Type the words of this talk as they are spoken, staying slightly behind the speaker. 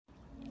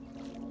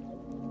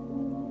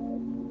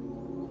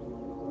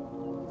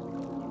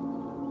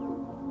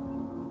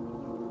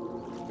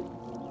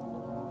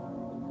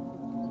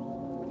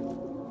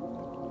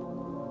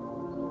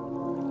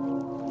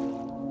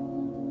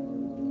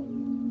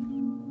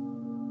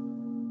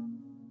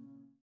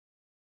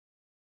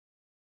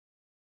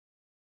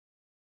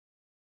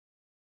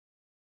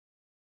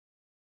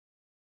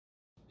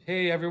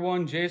Hey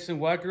everyone,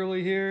 Jason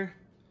Weckerle here.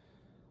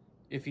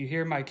 If you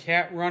hear my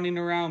cat running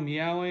around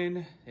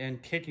meowing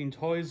and kicking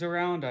toys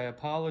around, I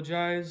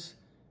apologize.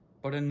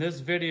 But in this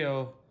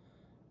video,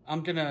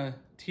 I'm gonna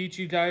teach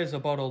you guys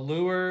about a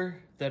lure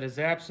that is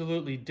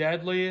absolutely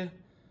deadly.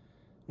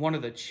 One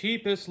of the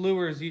cheapest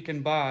lures you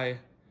can buy.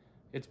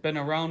 It's been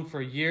around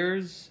for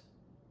years,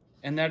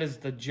 and that is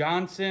the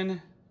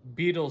Johnson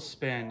Beetle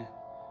Spin.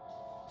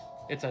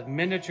 It's a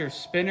miniature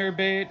spinner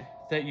bait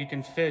that you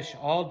can fish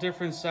all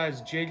different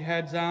size jig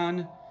heads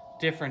on,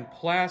 different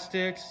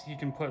plastics. You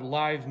can put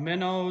live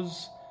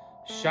minnows,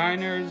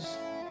 shiners,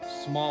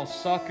 small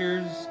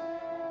suckers.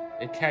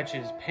 It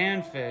catches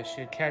panfish,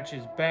 it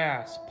catches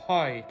bass,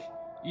 pike,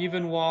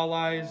 even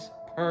walleyes,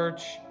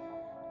 perch,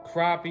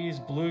 crappies,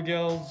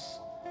 bluegills,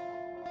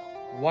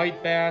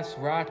 white bass,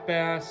 rock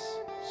bass,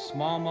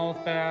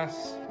 smallmouth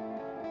bass.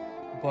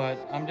 But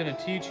I'm gonna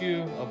teach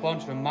you a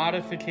bunch of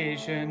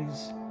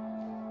modifications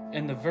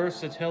and the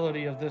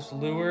versatility of this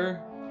lure.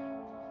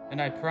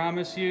 And I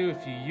promise you,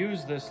 if you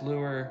use this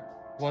lure,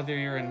 whether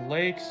you're in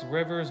lakes,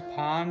 rivers,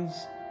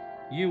 ponds,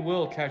 you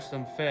will catch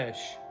some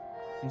fish.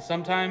 And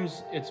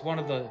sometimes it's one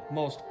of the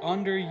most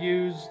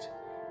underused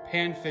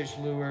panfish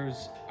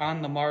lures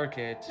on the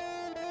market.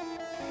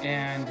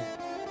 And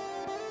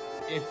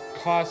it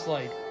costs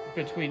like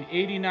between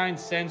 89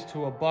 cents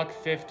to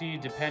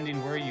 $1.50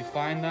 depending where you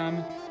find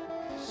them.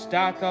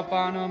 Stock up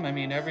on them. I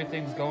mean,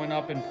 everything's going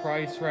up in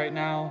price right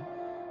now.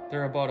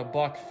 They're about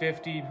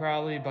 $1.50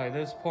 probably by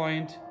this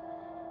point.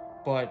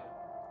 But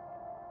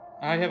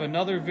I have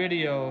another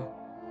video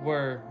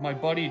where my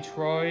buddy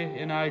Troy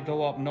and I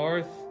go up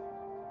north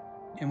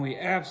and we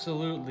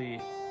absolutely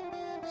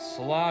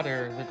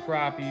slaughter the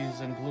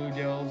crappies and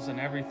bluegills and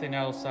everything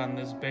else on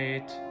this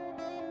bait,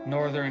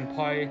 northern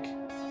pike.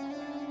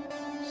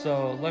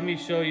 So let me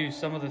show you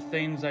some of the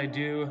things I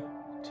do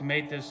to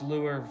make this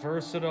lure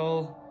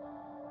versatile,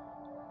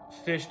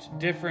 fished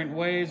different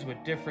ways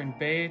with different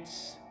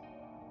baits.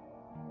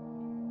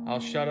 I'll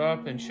shut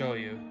up and show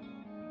you.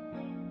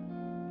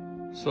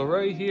 So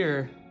right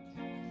here,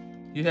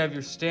 you have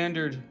your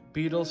standard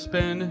beetle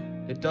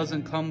spin. It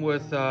doesn't come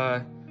with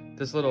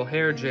this little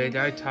hair jig.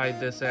 I tied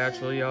this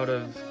actually out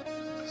of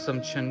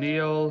some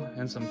chenille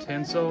and some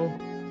tinsel.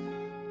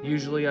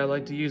 Usually I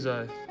like to use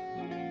a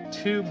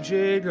tube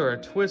jig or a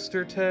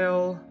twister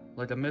tail,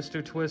 like a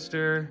Mr.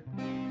 Twister.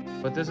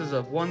 But this is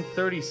a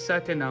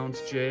 1/32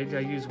 ounce jig. I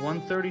use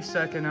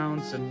 1/32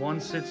 ounce and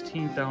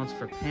 1/16 ounce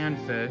for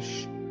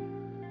panfish.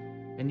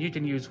 And you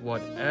can use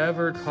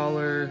whatever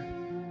color,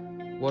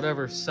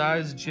 whatever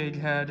size jig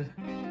head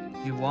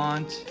you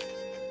want.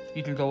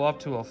 You can go up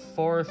to a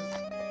 1/4,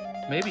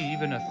 maybe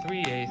even a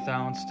 3/8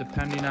 ounce,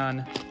 depending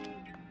on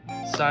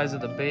size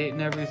of the bait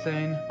and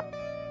everything.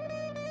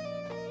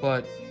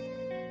 But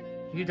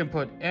you can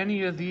put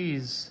any of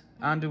these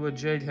onto a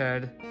jig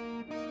head,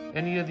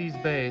 any of these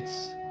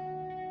baits,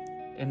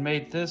 and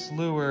make this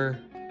lure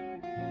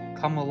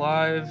come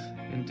alive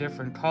in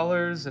different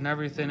colors and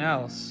everything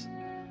else.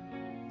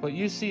 But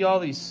you see all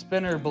these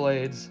spinner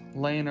blades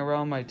laying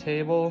around my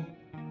table,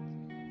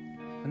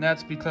 and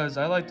that's because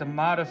I like to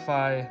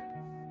modify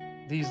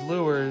these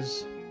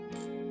lures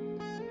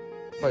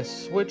by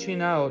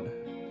switching out.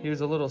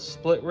 Here's a little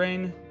split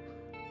ring.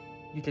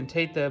 You can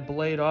take that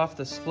blade off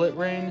the split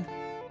ring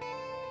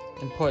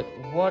and put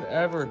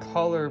whatever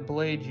color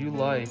blade you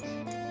like.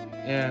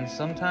 And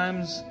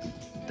sometimes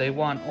they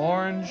want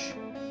orange.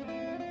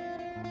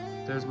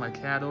 There's my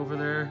cat over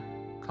there,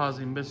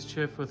 causing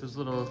mischief with his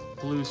little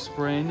blue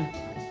spring.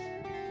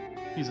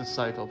 He's a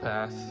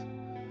psychopath.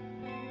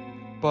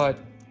 But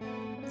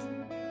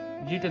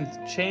you can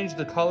change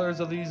the colors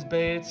of these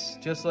baits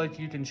just like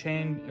you can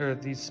change, or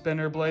these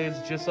spinner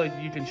blades, just like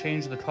you can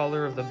change the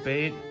color of the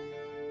bait,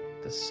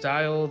 the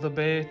style of the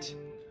bait.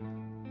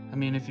 I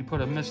mean, if you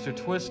put a Mr.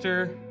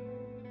 Twister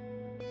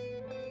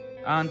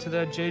onto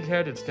that jig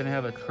head, it's gonna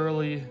have a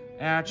curly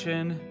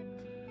action.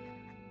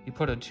 You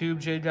put a tube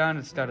jig on,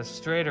 it's got a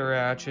straighter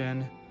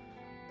action.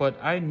 But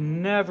I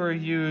never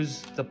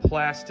use the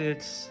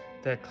plastics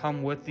that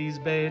come with these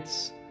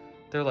baits.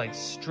 They're like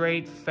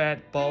straight,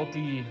 fat,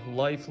 bulky,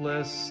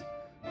 lifeless,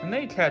 and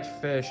they catch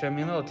fish. I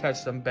mean, they'll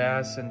catch some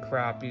bass and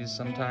crappies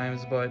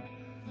sometimes, but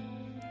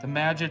the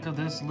magic of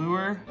this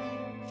lure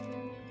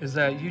is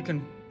that you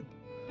can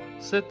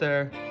sit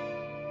there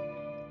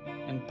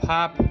and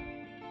pop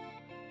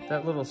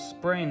that little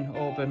spring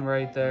open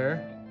right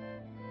there.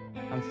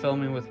 I'm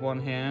filming with one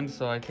hand,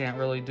 so I can't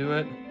really do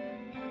it.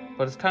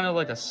 But it's kind of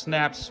like a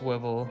snap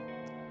swivel,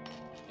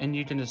 and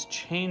you can just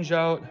change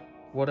out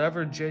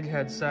whatever jig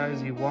head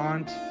size you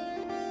want.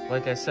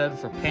 Like I said,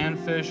 for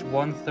panfish,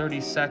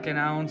 1/32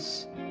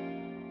 ounce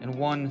and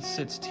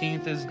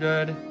 1/16 is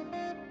good.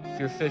 If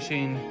you're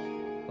fishing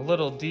a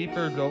little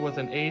deeper, go with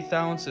an 1/8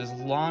 ounce as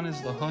long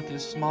as the hook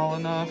is small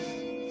enough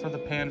for the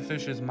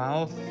panfish's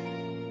mouth.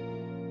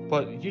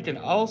 But you can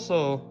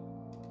also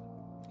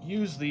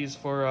use these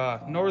for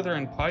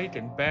northern pike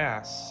and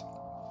bass,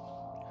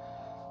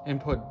 and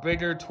put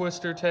bigger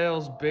twister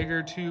tails,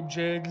 bigger tube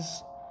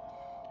jigs.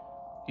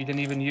 You can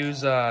even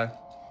use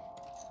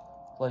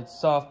like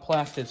soft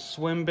plastic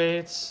swim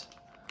baits,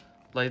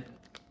 like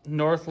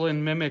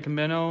Northland Mimic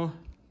Minnow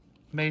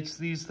makes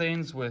these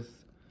things with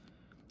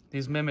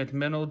these Mimic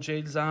Minnow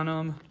jigs on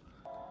them.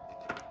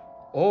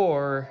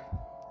 Or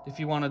if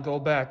you want to go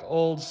back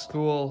old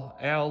school,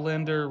 Al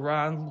Linder,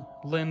 Ron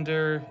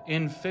Linder,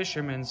 in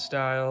fisherman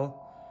style,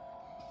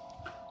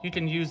 you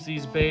can use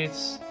these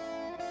baits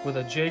with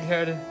a jig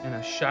head and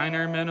a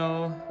shiner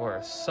minnow or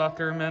a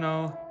sucker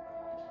minnow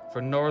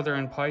for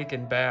northern pike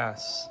and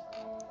bass.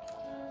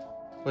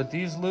 But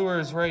these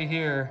lures right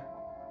here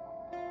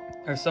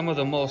are some of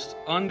the most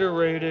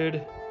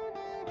underrated,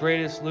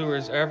 greatest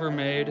lures ever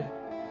made.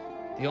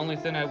 The only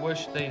thing I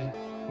wish they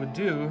would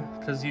do,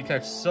 because you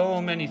catch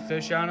so many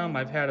fish on them,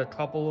 I've had a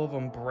couple of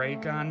them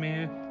break on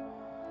me,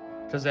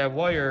 because that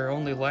wire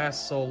only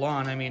lasts so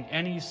long. I mean,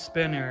 any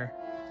spinner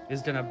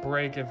is gonna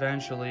break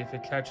eventually if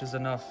it catches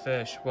enough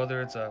fish,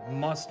 whether it's a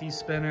musky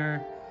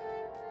spinner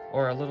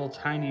or a little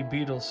tiny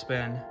beetle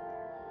spin.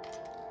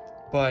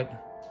 But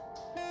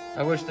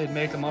I wish they'd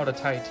make them out of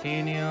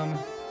titanium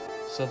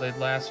so they'd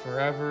last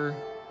forever,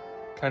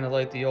 kind of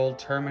like the old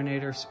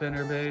Terminator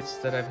spinner baits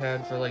that I've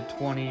had for like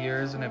 20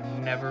 years and have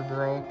never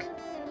broke.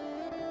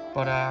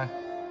 But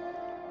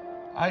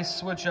I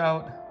switch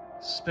out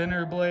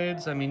spinner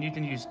blades. I mean, you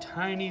can use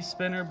tiny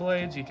spinner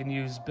blades, you can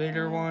use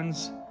bigger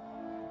ones,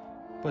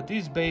 but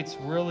these baits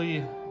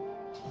really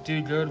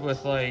do good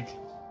with like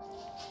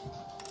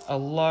a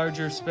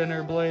larger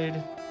spinner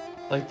blade,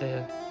 like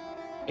the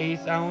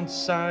 1/8 ounce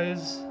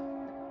size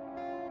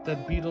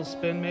that Beetle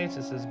Spin makes.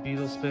 It says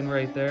Beetle Spin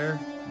right there.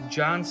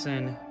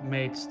 Johnson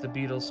makes the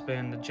Beetle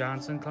Spin, the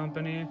Johnson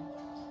company.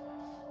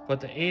 But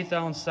the 1/8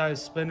 ounce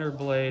size spinner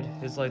blade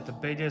is like the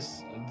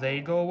biggest they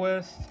go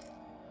with.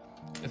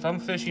 If I'm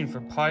fishing for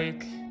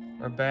pike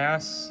or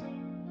bass,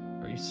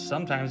 or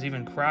sometimes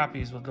even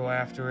crappies will go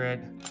after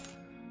it,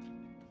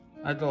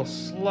 I go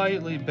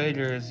slightly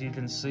bigger, as you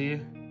can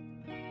see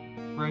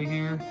right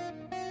here.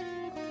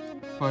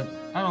 But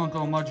I don't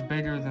go much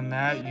bigger than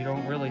that. You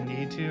don't really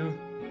need to.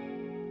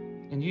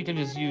 And you can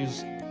just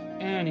use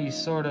any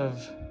sort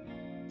of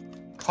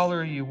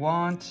color you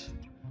want.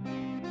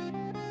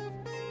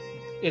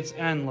 It's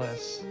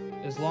endless.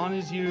 As long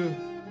as you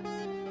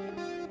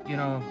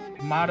know,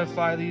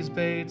 modify these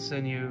baits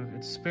and you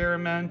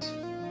experiment,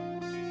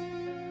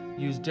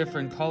 use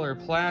different color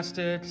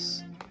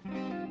plastics.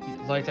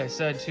 Like I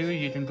said too,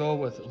 you can go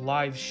with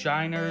live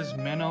shiners,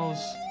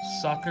 minnows,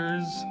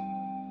 suckers.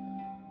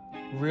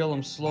 Reel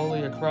them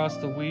slowly across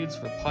the weeds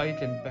for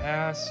pike and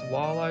bass,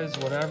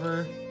 walleyes,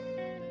 whatever.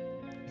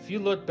 If you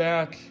look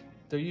back,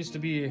 there used to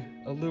be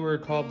a lure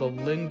called the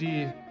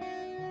Lindy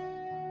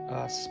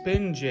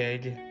spin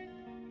jig,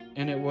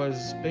 and it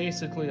was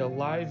basically a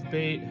live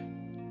bait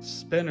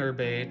spinner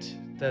bait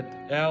that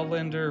Al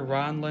Linder,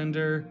 Ron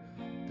Linder,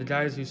 the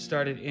guys who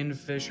started In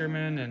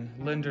Fisherman and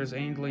Linder's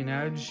Angling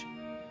Edge,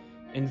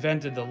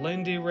 invented the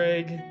Lindy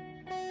rig,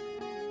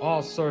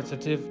 all sorts of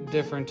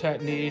different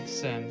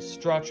techniques and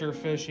structure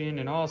fishing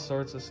and all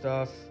sorts of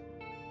stuff.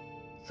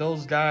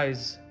 Those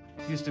guys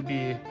used to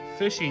be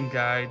fishing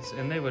guides,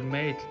 and they would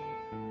make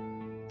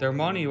their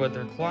money with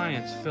their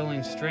clients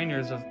filling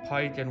strainers of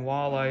pike and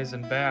walleyes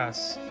and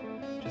bass,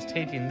 just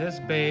taking this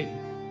bait,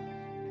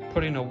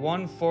 putting a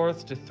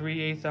 1/4 to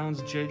 3/8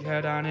 ounce jig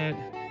head on it,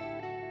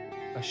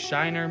 a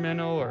shiner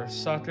minnow or a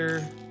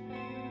sucker.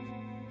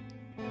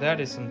 That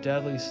is some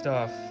deadly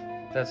stuff.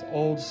 That's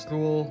old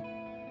school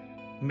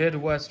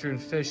Midwestern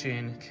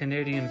fishing,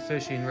 Canadian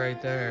fishing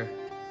right there.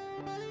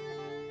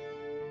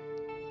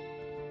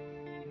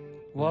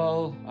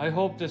 Well, I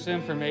hope this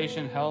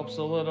information helps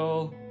a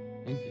little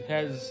and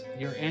has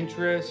your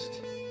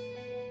interest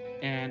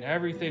and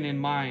everything in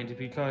mind,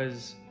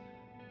 because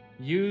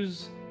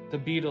use the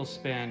Beetle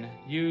Spin,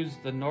 use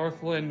the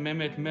Northland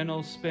Mimic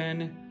Minnow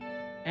Spin,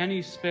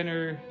 any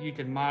spinner you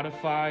can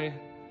modify,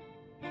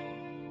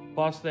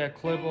 bust that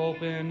clip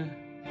open,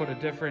 put a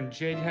different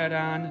jig head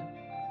on,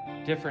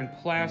 different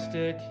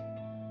plastic.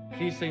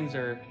 These things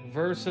are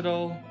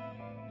versatile.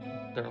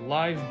 They're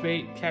live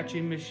bait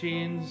catching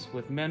machines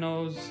with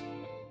minnows,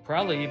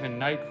 probably even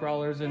night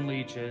crawlers and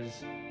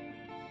leeches.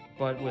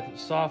 But with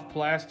soft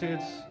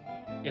plastics,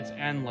 it's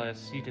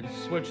endless. You can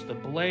switch the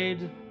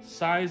blade,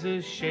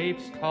 sizes,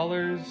 shapes,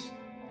 colors.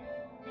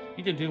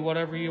 You can do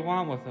whatever you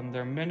want with them.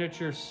 They're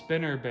miniature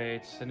spinner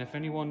baits, and if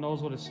anyone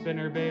knows what a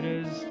spinner bait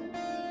is,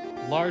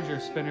 larger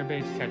spinner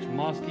baits catch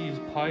muskies,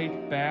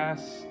 pike,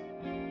 bass.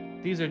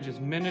 These are just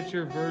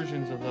miniature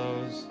versions of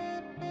those.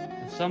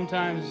 And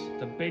sometimes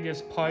the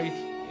biggest pike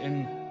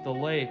in the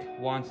lake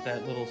wants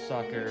that little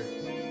sucker.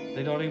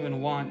 They don't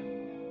even want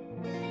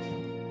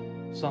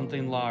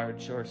something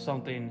large or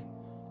something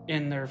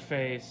in their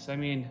face. I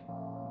mean,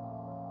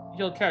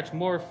 you'll catch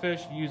more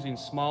fish using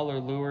smaller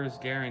lures,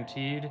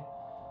 guaranteed.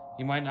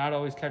 You might not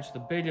always catch the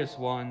biggest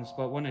ones,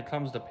 but when it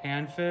comes to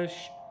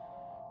panfish,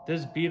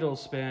 this Beetle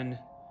Spin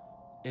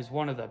is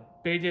one of the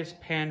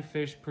biggest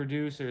panfish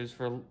producers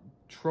for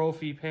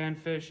trophy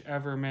panfish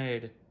ever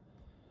made.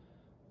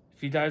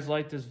 If you guys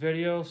like this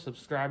video,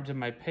 subscribe to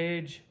my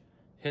page,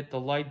 hit the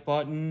like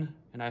button,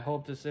 and I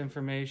hope this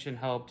information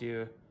helped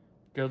you.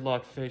 Good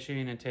luck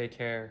fishing and take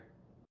care.